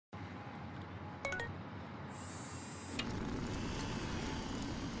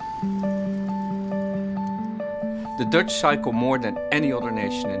The Dutch cycle more than any other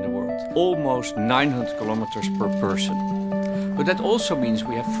nation in the world, almost 900 kilometers per person. But that also means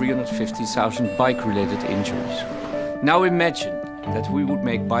we have 350,000 bike-related injuries. Now imagine that we would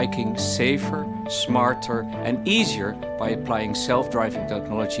make biking safer, smarter and easier by applying self-driving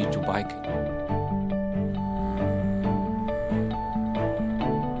technology to biking.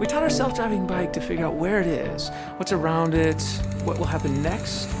 We taught our self-driving bike to figure out where it is, what's around it, what will happen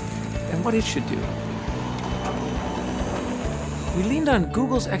next, and what it should do. We leaned on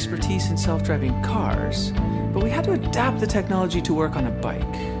Google's expertise in self-driving cars, but we had to adapt the technology to work on a bike.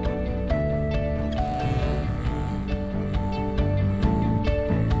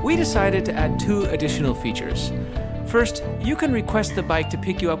 We decided to add 2 additional features. First, you can request the bike to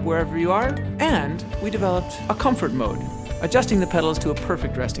pick you up wherever you are, and we developed a comfort mode, adjusting the pedals to a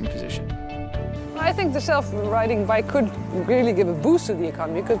perfect resting position. I think the self-riding bike could really give a boost to the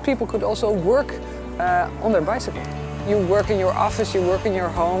economy because people could also work on their bicycle. You work in your office, you work in your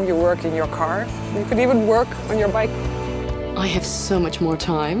home, you work in your car. You could even work on your bike. I have so much more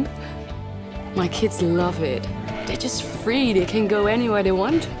time. My kids love it. They're just free. They can go anywhere they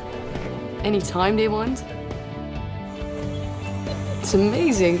want, anytime they want. It's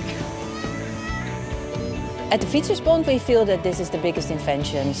amazing. At the Fietsersbond, we feel that this is the biggest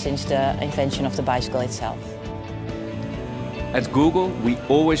invention since the invention of the bicycle itself. At Google, we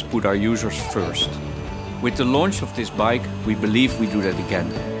always put our users first. With the launch of this bike, we believe we do that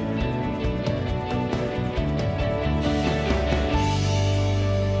again.